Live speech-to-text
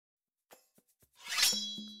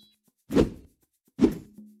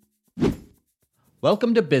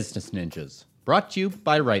Welcome to Business Ninjas, brought to you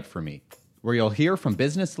by WriteForMe, where you'll hear from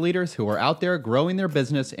business leaders who are out there growing their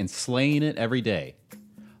business and slaying it every day.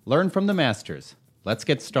 Learn from the masters. Let's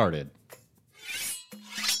get started.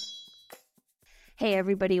 Hey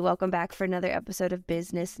everybody, welcome back for another episode of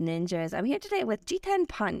Business Ninjas. I'm here today with Jiten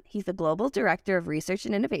Pant. He's the Global Director of Research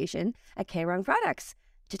and Innovation at Caron Products.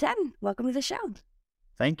 Jiten, welcome to the show.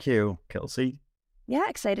 Thank you, Kelsey. Yeah,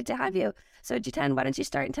 excited to have you. So Jiten, why don't you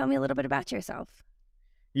start and tell me a little bit about yourself?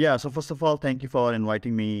 Yeah, so first of all, thank you for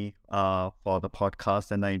inviting me for the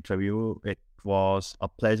podcast and the interview. It was a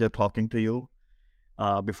pleasure talking to you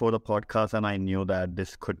before the podcast, and I knew that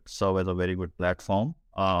this could serve as a very good platform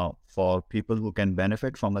for people who can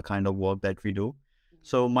benefit from the kind of work that we do.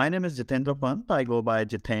 So my name is Jitendra Pant. I go by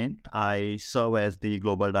Jiten. I serve as the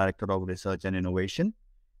Global Director of Research and Innovation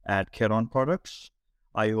at Caron Products.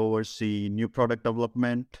 I oversee new product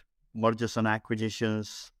development, mergers and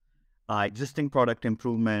acquisitions, existing product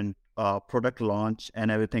improvement, product launch,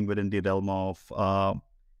 and everything within the realm of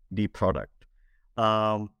the product.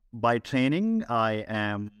 By training, I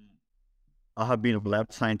have been a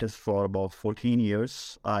lab scientist for about 14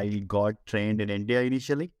 years. I got trained in India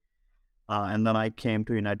initially, and then I came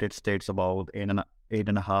to United States about eight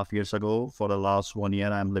and a half years ago. For the last 1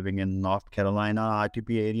 year, I'm living in North Carolina,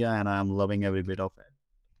 RTP area, and I'm loving every bit of it.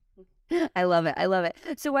 I love it.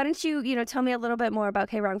 So why don't you tell me a little bit more about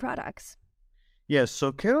Caron Products? Yes,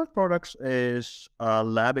 so Caron Products is a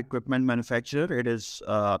lab equipment manufacturer. It is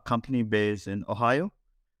a company based in Ohio.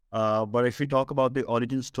 But if we talk about the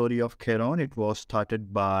origin story of Caron, it was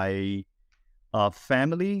started by a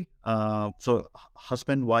family. So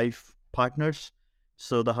husband, wife, partners.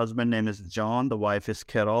 So the husband name is John, the wife is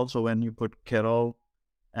Carol. So when you put Carol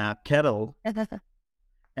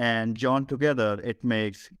and John together, it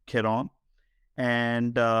makes Caron.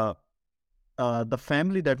 And the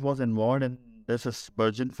family that was involved in this is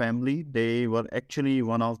Virgin family. They were actually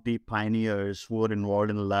one of the pioneers who were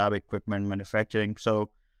involved in lab equipment manufacturing. So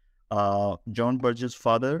John Burge's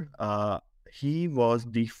father, he was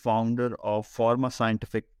the founder of Forma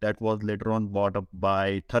Scientific that was later on bought up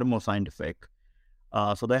by Thermo Scientific.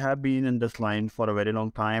 So they have been in this line for a very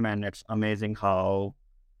long time, and it's amazing how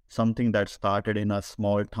something that started in a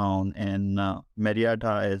small town in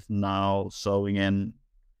Marietta is now serving in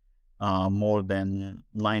more than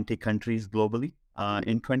 90 countries globally.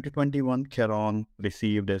 In 2021, Caron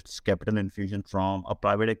received its capital infusion from a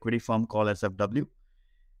private equity firm called SFW.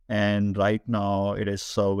 And right now it is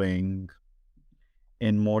serving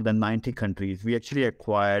in more than 90 countries. We actually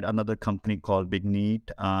acquired another company called Big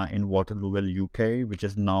Neat in Waterlooville, UK, which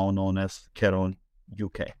is now known as Caron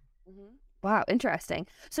UK. Wow, interesting.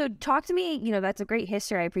 So talk to me, that's a great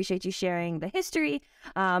history. I appreciate you sharing the history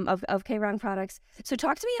of Caron Products. So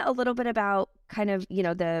talk to me a little bit about kind of,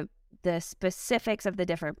 the specifics of the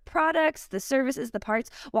different products, the services, the parts.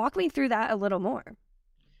 Walk me through that a little more.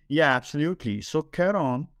 Yeah, absolutely. So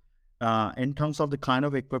Caron, in terms of the kind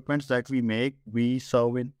of equipments that we make, we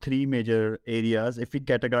serve in three major areas. If we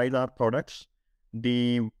categorize our products,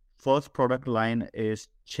 the first product line is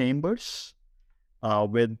chambers,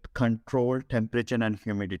 with controlled temperature and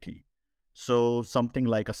humidity. So something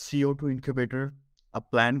like a CO2 incubator, a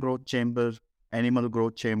plant growth chamber, animal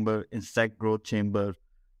growth chamber, insect growth chamber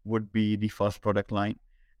would be the first product line.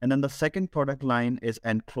 And then the second product line is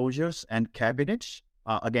enclosures and cabinets,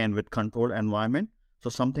 again with controlled environment.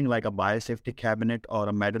 So something like a biosafety cabinet or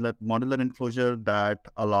a modular enclosure that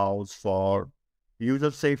allows for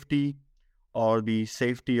user safety or the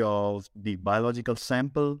safety of the biological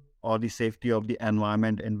sample or the safety of the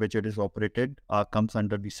environment in which it is operated comes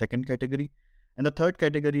under the second category. And the third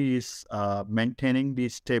category is maintaining the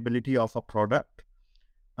stability of a product.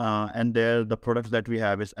 And there, the products that we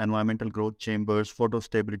have is environmental growth chambers,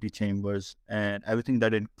 photostability chambers, and everything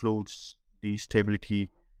that includes the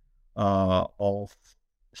stability of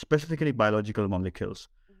specifically biological molecules.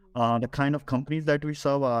 The kind of companies that we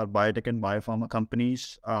serve are biotech and biopharma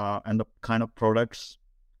companies, and the kind of product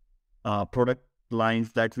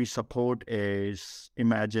lines that we support is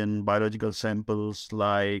imagine biological samples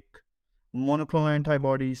like monoclonal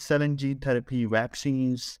antibodies, cell and gene therapy,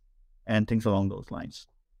 vaccines, and things along those lines.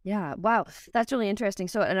 Yeah. Wow. That's really interesting.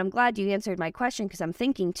 So, and I'm glad you answered my question because I'm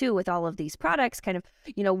thinking too, with all of these products, kind of,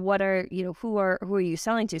 who are you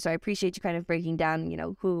selling to? So I appreciate you kind of breaking down,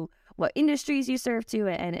 what industries you serve to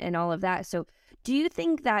and all of that. So do you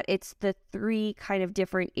think that it's the three kind of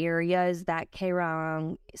different areas that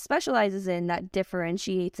Caron specializes in that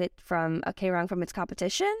differentiates it from Caron from its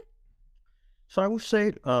competition? So I would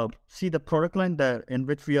say, the product line that in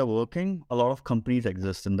which we are working, a lot of companies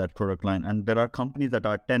exist in that product line, and there are companies that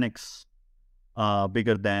are 10x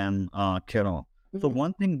bigger than Caron. So Mhm.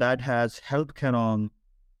 one thing that has helped Caron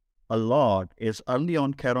a lot is early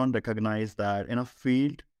on Caron recognized that in a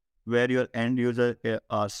field where your end user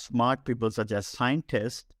are smart people such as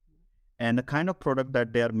scientists, and the kind of product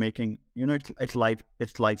that they are making, it's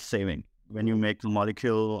life saving. When you Mhm. make a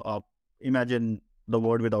molecule of, imagine the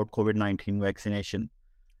world without COVID-19 vaccination,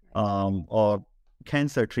 or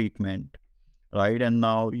cancer treatment, right? And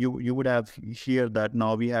now you would have hear that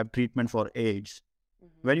now we have treatment for AIDS. Mhm.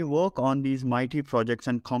 When you work on these mighty projects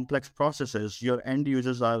and complex processes, your end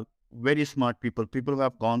users are very smart people, people who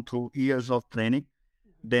have gone through years of training.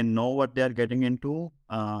 Mhm. They know what they're getting into,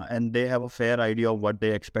 and they have a fair idea of what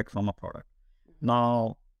they expect from a product. Mhm.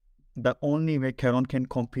 Now, the only way Caron can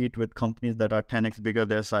compete with companies that are 10x bigger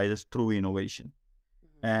their size is through innovation.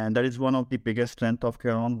 Mhm. And that is one of the biggest strength of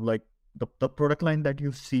Caron. Like the product line that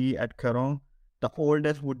you see at Caron, the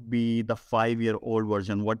oldest would be the 5-year-old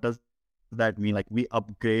version. What does that mean? Like we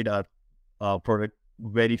upgrade our product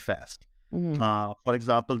very fast. Mhm. For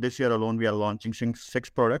example, this year alone, we are launching six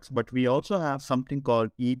products, but we also have something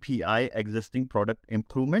called EPI, existing product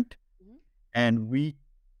improvement, Mhm. and we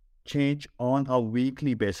change on a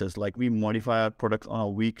weekly basis. Like we modify our products on a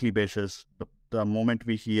weekly basis. The moment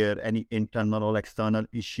we hear any internal or external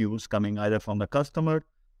issues coming either from the customer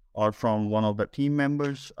or from one of the team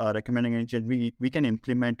members recommending any change, we can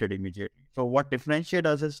implement it immediately. So what differentiates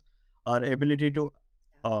us is our ability to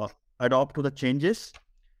uh, adopt to the changes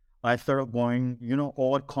instead of going,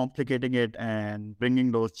 over complicating it and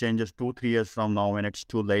bringing those changes 2, 3 years from now when it's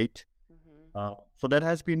too late. Mhm. So that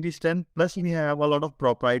has been the strength. Plus, we have a lot of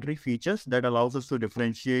proprietary features that allows us to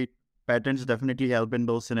differentiate. Patents definitely help in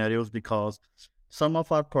those scenarios because some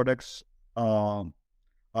of our products um,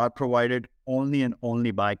 are provided only and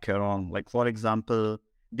only by Caron. Like, for example,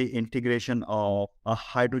 the integration of a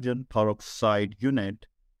hydrogen peroxide unit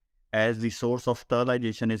as the source of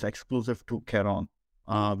sterilization is exclusive to Caron.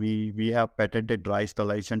 We have patented dry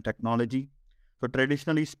sterilization technology. So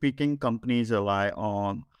traditionally speaking, companies rely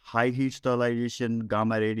on high heat sterilization,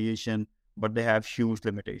 gamma radiation, but they have huge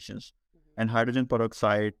limitations. And hydrogen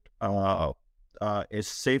peroxide is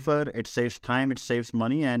safer, it saves time, it saves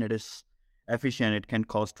money, and it is efficient. It can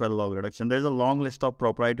cause 12 log reduction. There's a long list of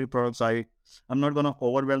proprietary products. I'm not going to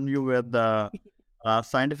overwhelm you with the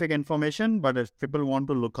scientific information, but if people want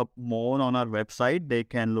to look up more on our website, they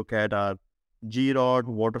can look at our G-Rod,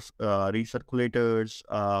 water recirculators,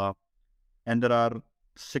 and there are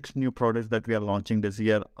 6 new products that we are launching this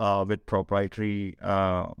year with proprietary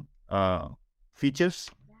uh, features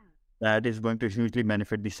that is going to hugely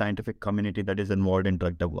benefit the scientific community that is involved in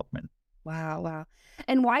drug development. Wow, wow.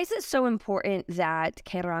 And why is it so important that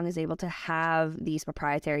Caron is able to have these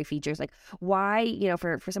proprietary features? Like why,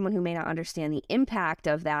 for someone who may not understand the impact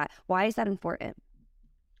of that, why is that important?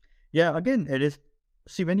 Yeah, again, it is.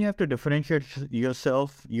 See, when you have to differentiate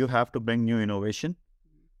yourself, you have to bring new innovation.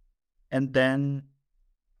 And then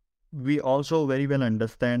we also very well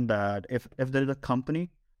understand that if there is a company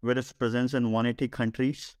with its presence in 180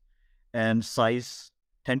 countries and size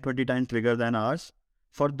 10, 20 times bigger than ours,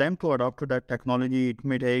 for them to adopt to that technology,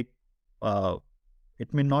 uh,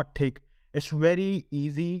 it may not take, it's very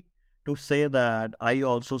easy to say that I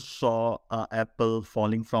also saw an apple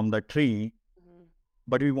falling from the tree, Mhm.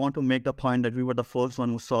 but we want to make the point that we were the first one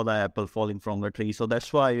who saw the apple falling from the tree. So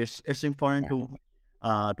that's why it's important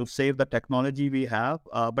Yeah. to save the technology we have,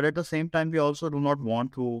 but at the same time, we also do not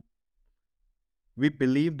want to. We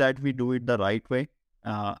believe that we do it the right way,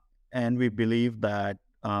 uh, and we believe that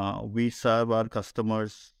we serve our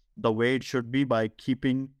customers the way it should be by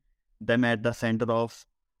keeping them at the center of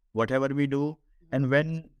whatever we do.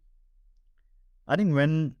 Mhm. And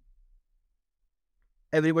when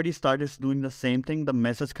everybody starts doing the same thing, the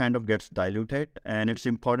message kind of gets diluted, and it's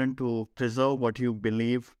important to preserve what you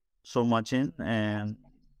believe so much in. And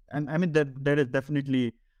I mean that there is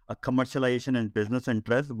definitely a commercialization and business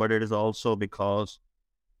interest, but it is also because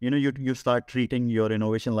you start treating your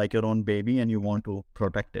innovation like your own baby, and you want to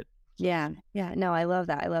protect it. Yeah. Yeah. No, I love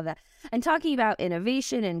that. I love that. And talking about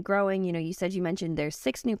innovation and growing, you mentioned there's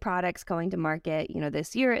 6 new products going to market,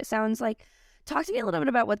 this year, it sounds like. Talk to me a little bit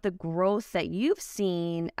about what the growth that you've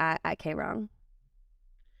seen at Caron.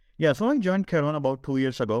 Yeah, so I joined Caron about 2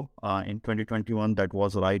 years ago, in 2021. That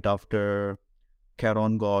was right after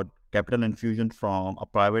Caron got capital infusion from a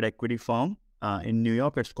private equity firm in New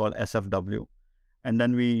York. It's called SFW. And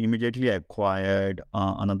then we immediately acquired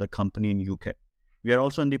another company in UK. We are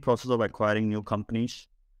also in the process of acquiring new companies.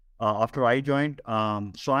 After I joined,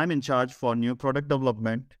 so I'm in charge for new product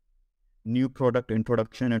development, new product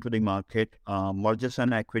introduction into the market, mergers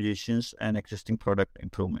and acquisitions, and existing product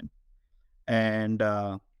improvement. And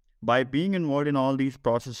by being involved in all these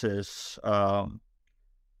processes,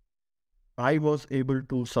 I was able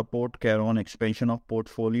to support Caron expansion of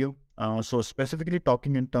portfolio. So specifically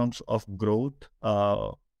talking in terms of growth,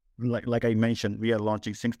 like I mentioned, we are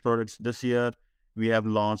launching 6 products this year. We have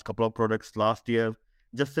launched a couple of products last year.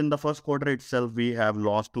 Just in the first quarter itself, we have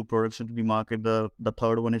launched 2 products into the market. The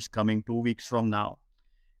third one is coming 2 weeks from now.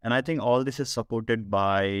 And I think all this is supported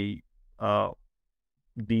by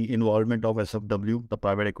the involvement of SFW, the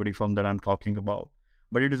private equity firm that I'm talking about.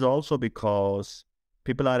 But it is also because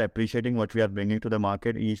people are appreciating what we are bringing to the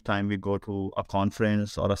market. Each time we go to a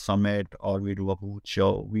conference or a summit or we do a booth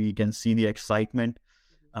show, we can see the excitement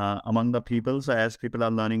among the people. So as people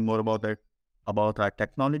are learning more about our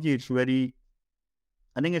technology,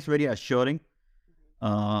 I think it's very assuring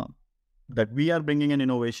that we are bringing an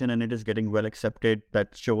innovation and it is getting well accepted.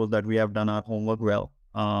 That shows that we have done our homework well.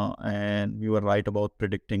 And we were right about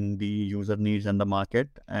predicting the user needs and the market.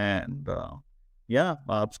 And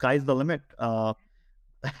sky's the limit.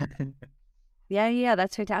 Yeah,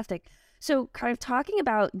 that's fantastic. So kind of talking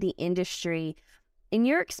about the industry, in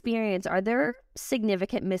your experience, are there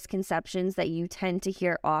significant misconceptions that you tend to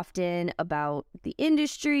hear often about the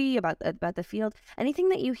industry, about the field? Anything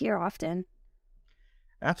that you hear often?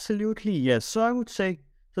 Absolutely, yes. So I would say,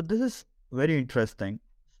 so this is very interesting.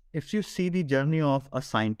 If you see the journey of a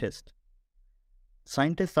scientist,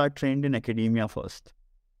 scientists are trained in academia first,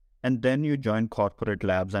 and then you join corporate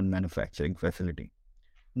labs and manufacturing facility.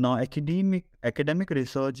 Now, academic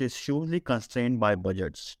research is hugely constrained by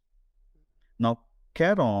budgets. Now,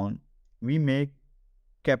 Caron, we make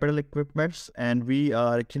capital equipments, and we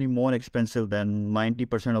are actually more expensive than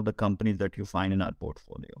 90% of the companies that you find in our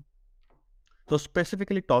portfolio. So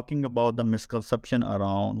specifically talking about the misconception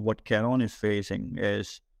around what Caron is facing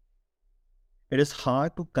is, it is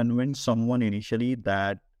hard to convince someone initially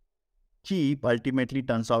that cheap ultimately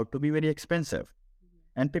turns out to be very expensive.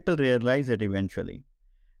 And people realize it eventually.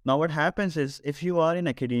 Now, what happens is, if you are in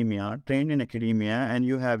academia, trained in academia, and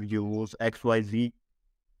you have used XYZ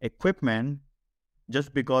equipment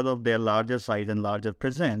just because of their larger size and larger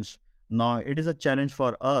presence, now it is a challenge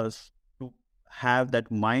for us to have that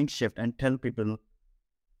mind shift and tell people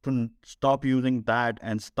to stop using that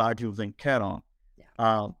and start using Caron.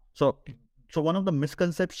 Yeah. So one of the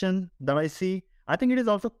misconceptions that I see, I think it is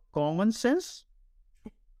also common sense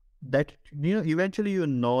that, eventually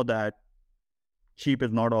that cheap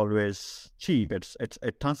is not always cheap.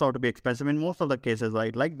 It turns out to be expensive in most of the cases,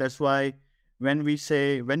 right? Like that's why when we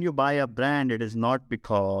say, when you buy a brand, it is not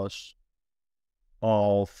because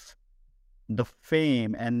of the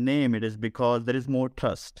fame and name, it is because there is more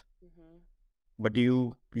trust. But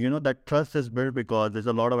that trust is built because there's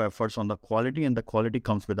a lot of efforts on the quality, and the quality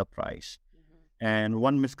comes with a price. And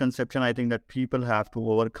one misconception I think that people have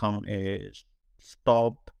to overcome is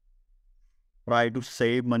try to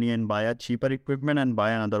save money and buy a cheaper equipment and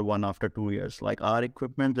buy another one after 2 years. Like our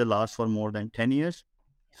equipment, they last for more than 10 years.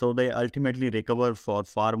 So they ultimately recover for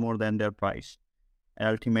far more than their price. And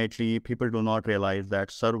ultimately, people do not realize that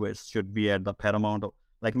service should be at the paramount of,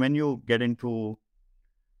 like when you get into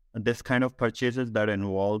this kind of purchases that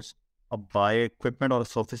involves a buy equipment or a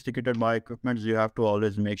sophisticated buy equipment, you have to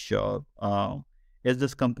always make sure, is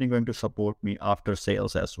this company going to support me after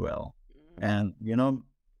sales as well? And,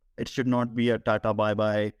 it should not be a Tata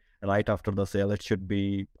bye-bye right after the sale. It should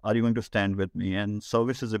be, are you going to stand with me? And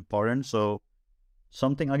service is important. So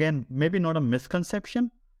something, again, maybe not a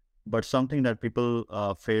misconception, but something that people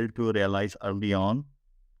fail to realize early on.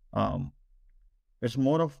 It's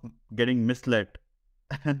more of getting misled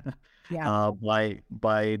by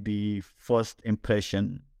the first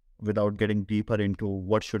impression without getting deeper into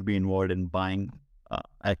what should be involved in buying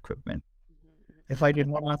equipment. If I did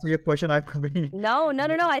not answer your question, I could be... No.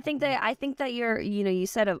 I think that you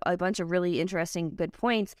said a bunch of really interesting, good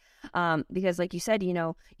points. Because like you said,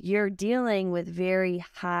 you're dealing with very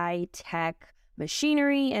high tech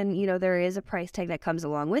machinery, and there is a price tag that comes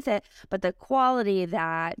along with it. But the quality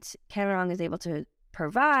that Caron is able to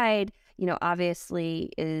provide,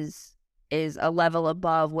 obviously is a level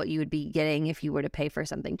above what you would be getting if you were to pay for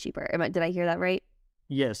something cheaper. Did I hear that right?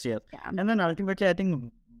 Yes. Yeah. And then ultimately, I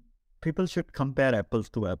think people should compare apples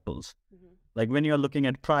to apples. Like when you're looking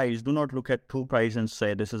at price, do not look at two price and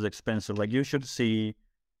say this is expensive. Like you should see,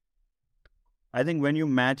 I think when you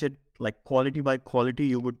match it like quality by quality,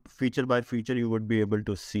 you would feature by feature, you would be able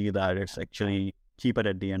to see that it's actually cheaper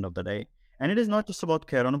at the end of the day. And it is not just about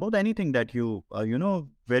Caron, about anything that you,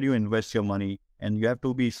 where you invest your money, and you have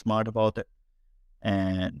to be smart about it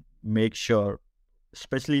and make sure,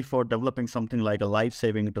 especially for developing something like a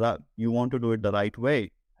life-saving drug, you want to do it the right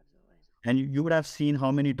way. And you would have seen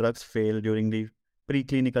how many drugs fail during the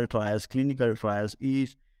preclinical trials, clinical trials.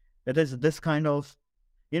 It is this kind of,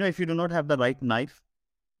 if you do not have the right knife,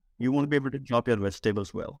 you won't be able to chop your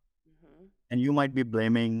vegetables well. And you might be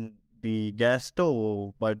blaming the gas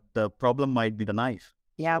stove, but the problem might be the knife.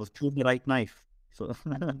 Yeah. So choose the right knife. So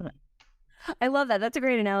I love that. That's a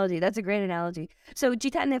great analogy. So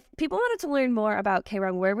Jiten, if people wanted to learn more about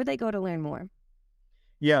Caron, where would they go to learn more?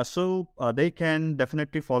 yeah, so they can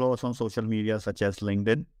definitely follow us on social media such as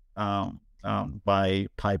LinkedIn by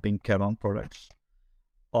typing Caron products,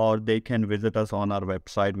 or they can visit us on our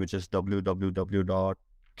website, which is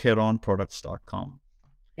www.caronproducts.com.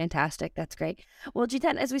 Fantastic. That's great. Well,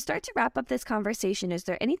 Jiten, as we start to wrap up this conversation, is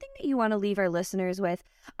there anything that you want to leave our listeners with,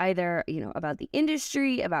 either, about the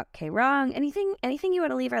industry, about Caron, anything you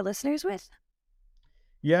want to leave our listeners with?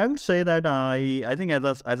 Yeah, I would say that I think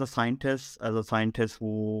as a scientist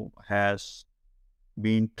who has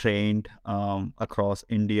been trained across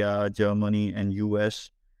India, Germany, and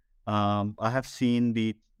US, I have seen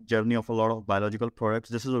the journey of a lot of biological products.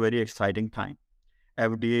 This is a very exciting time.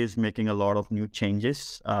 FDA is making a lot of new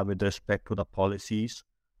changes with respect to the policies.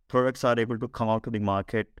 Products are able to come out to the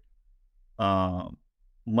market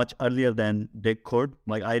much earlier than they could.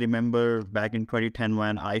 Like I remember back in 2010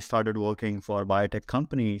 when I started working for biotech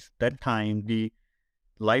companies, that time the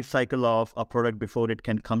life cycle of a product before it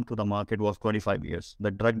can come to the market was 25 years,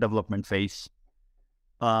 the drug development phase.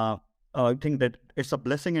 I think that it's a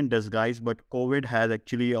blessing in disguise, but COVID has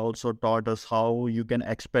actually also taught us how you can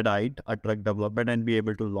expedite a drug development and be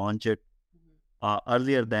able to launch it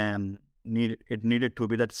earlier than it needed to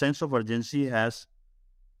be. That sense of urgency has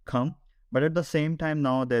come, but at the same time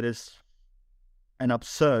now there is an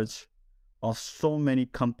upsurge of so many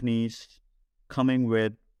companies coming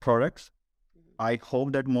with products. I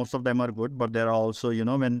hope that most of them are good, but there are also,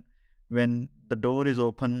 when the door is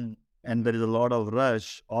open and there is a lot of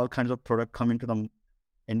rush, all kinds of product come into them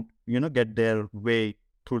and, get their way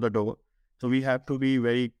through the door. So we have to be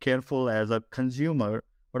very careful as a consumer,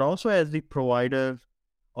 but also as the provider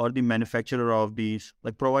or the manufacturer of these,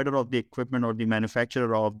 like provider of the equipment or the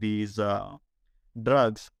manufacturer of these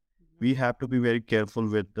drugs. We have to be very careful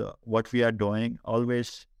with what we are doing.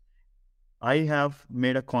 Always, I have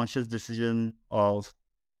made a conscious decision of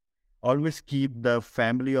always keep the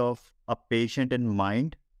family of a patient in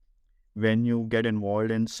mind when you get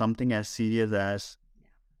involved in something as serious as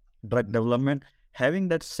drug development. Having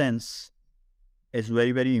that sense is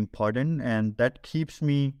very, very important, and that keeps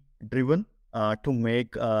me driven to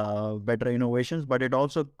make better innovations. But it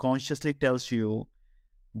also consciously tells you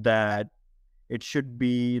that it should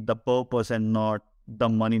be the purpose and not the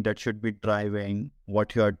money that should be driving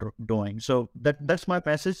what you are doing. So that's my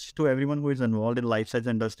message to everyone who is involved in life science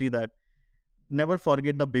industry, that never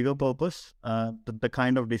forget the bigger purpose. The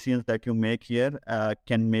kind of decisions that you make here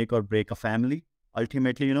can make or break a family.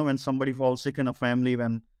 Ultimately, when somebody falls sick in a family,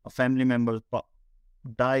 when a family member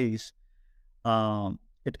dies,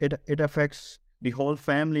 it affects the whole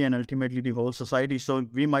family and ultimately the whole society. So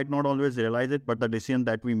we might not always realize it, but the decision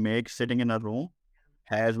that we make sitting in a room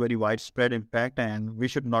has very widespread impact, and we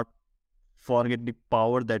should not forget the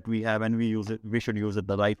power that we have, and we should use it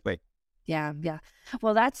the right way. Yeah.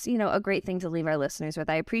 Well, that's, a great thing to leave our listeners with.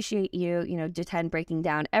 I appreciate you, Jiten, breaking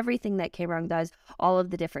down everything that Caron does, all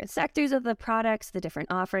of the different sectors of the products, the different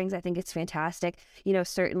offerings. I think it's fantastic.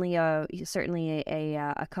 Certainly a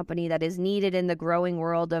company that is needed in the growing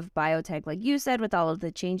world of biotech, like you said, with all of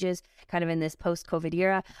the changes kind of in this post-COVID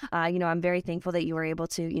era. I'm very thankful that you were able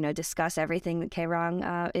to, discuss everything that Caron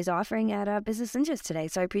is offering at Business Ninjas today.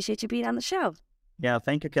 So I appreciate you being on the show. Yeah,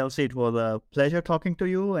 thank you, Kelsey. It was a pleasure talking to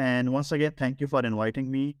you. And once again, thank you for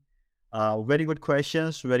inviting me. Very good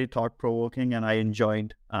questions, very thought-provoking, and I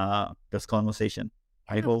enjoyed this conversation.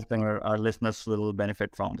 I hope our listeners will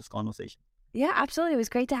benefit from this conversation. Yeah, absolutely. It was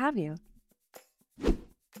great to have you.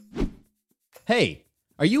 Hey,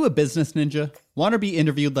 are you a business ninja? Want to be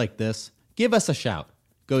interviewed like this? Give us a shout.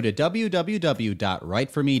 Go to www.writeforme.io,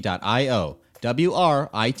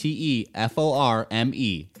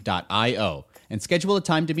 WriteForme.io, and schedule a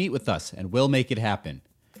time to meet with us, and we'll make it happen.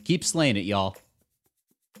 Keep slaying it, y'all.